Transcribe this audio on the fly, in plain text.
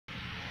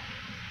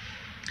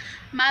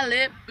My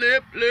lip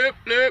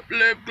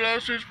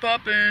gloss is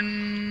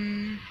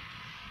popping.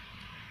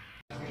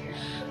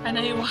 I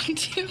know you want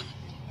to.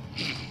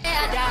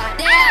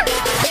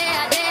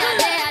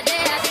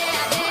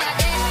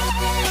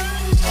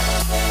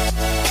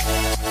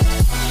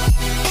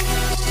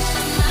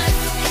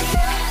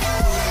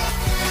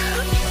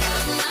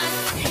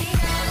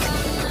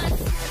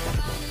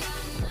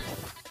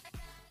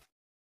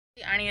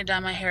 I need to dye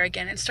my hair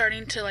again. It's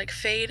starting to like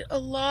fade a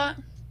lot.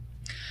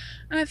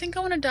 And I think I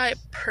want to dye it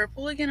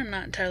purple again. I'm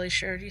not entirely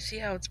sure. Do you see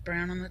how it's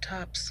brown on the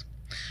tops?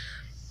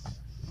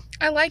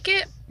 I like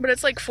it, but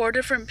it's like 4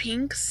 different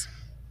pinks.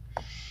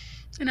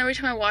 And every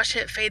time I wash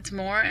it, it fades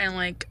more. And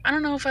like, I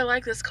don't know if I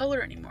like this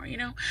color anymore, you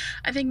know?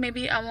 I think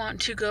maybe I want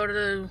to go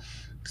to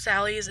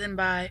Sally's and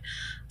buy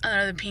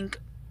another pink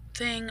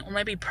thing. Or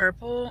maybe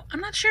purple.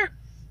 I'm not sure.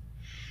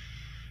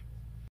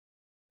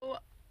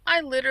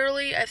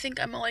 I think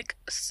I'm like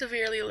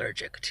severely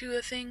allergic to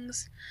the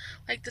things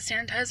like the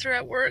sanitizer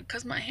at work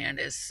because my hand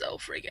is so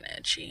freaking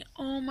itchy.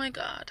 Oh my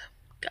god,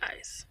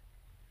 guys.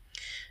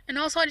 And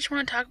also I just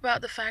want to talk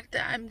about the fact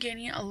that I'm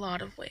gaining a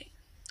lot of weight.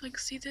 Like,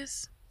 see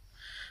this?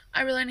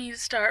 I really need to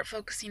start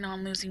focusing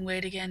on losing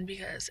weight again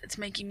because it's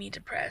making me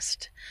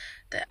depressed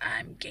that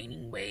I'm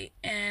gaining weight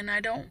and I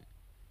don't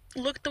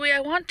look the way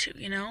I want to,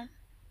 you know?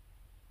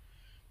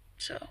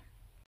 So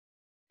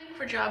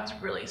for jobs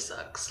really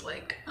sucks.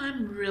 Like,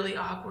 I'm really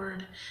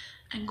awkward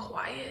and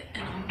quiet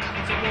and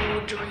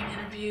uncomfortable during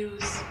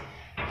interviews.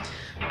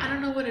 I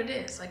don't know what it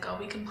is. Like, I'll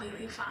be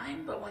completely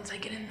fine, but once I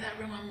get into that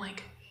room, I'm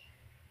like,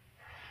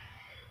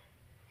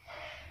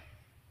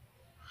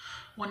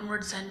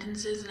 one-word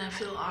sentences and I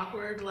feel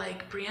awkward.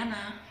 Like,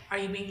 Brianna, are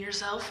you being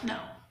yourself? No.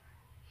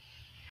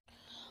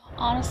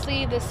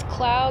 Honestly, this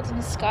clouds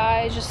and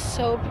sky is just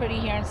so pretty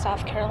here in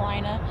South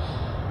Carolina.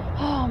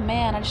 Oh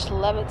man, I just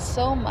love it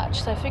so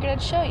much, so I figured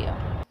I'd show you.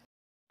 I'm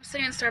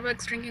sitting at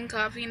Starbucks drinking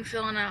coffee and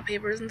filling out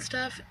papers and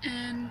stuff,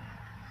 and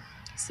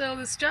so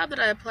this job that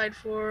I applied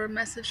for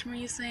messaged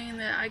me saying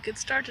that I could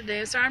start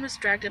today. So I'm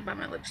distracted by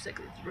my lipstick.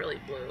 It's really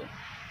blue.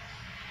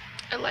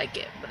 I like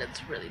it, but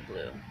it's really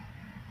blue.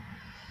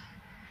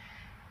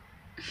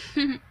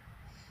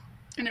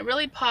 And it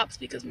really pops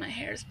because my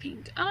hair is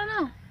pink. I don't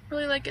know.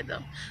 Really like it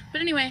though.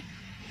 But anyway,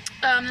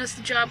 this is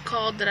the job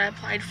called that I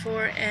applied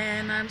for,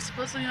 and I'm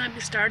supposedly might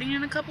be starting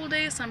in a couple of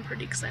days, so I'm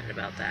pretty excited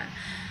about that.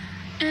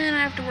 And I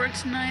have to work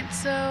tonight,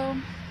 so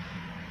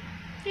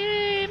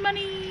yay,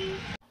 money!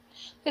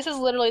 This is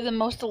literally the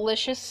most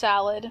delicious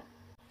salad.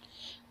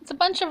 It's a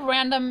bunch of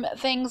random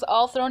things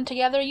all thrown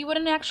together. You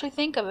wouldn't actually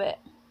think of it.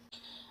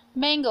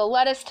 Mango,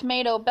 lettuce,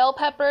 tomato, bell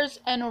peppers,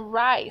 and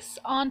rice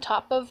on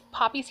top of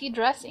poppy seed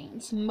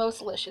dressings. Most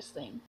delicious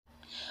thing.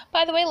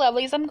 By the way,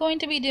 lovelies, I'm going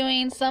to be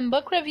doing some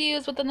book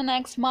reviews within the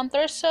next month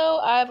or so.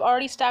 I've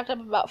already stacked up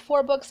about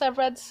 4 books I've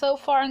read so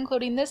far,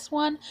 including this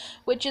one,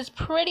 which is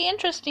pretty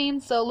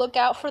interesting, so look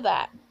out for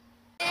that.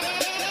 It's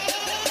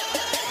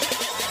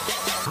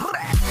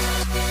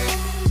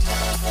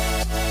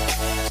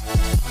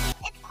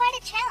quite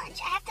a challenge.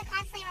 I have to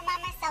constantly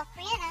remind myself,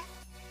 Brianna,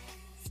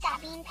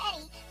 stop being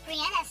petty.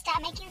 Brianna, stop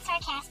making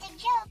sarcastic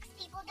jokes.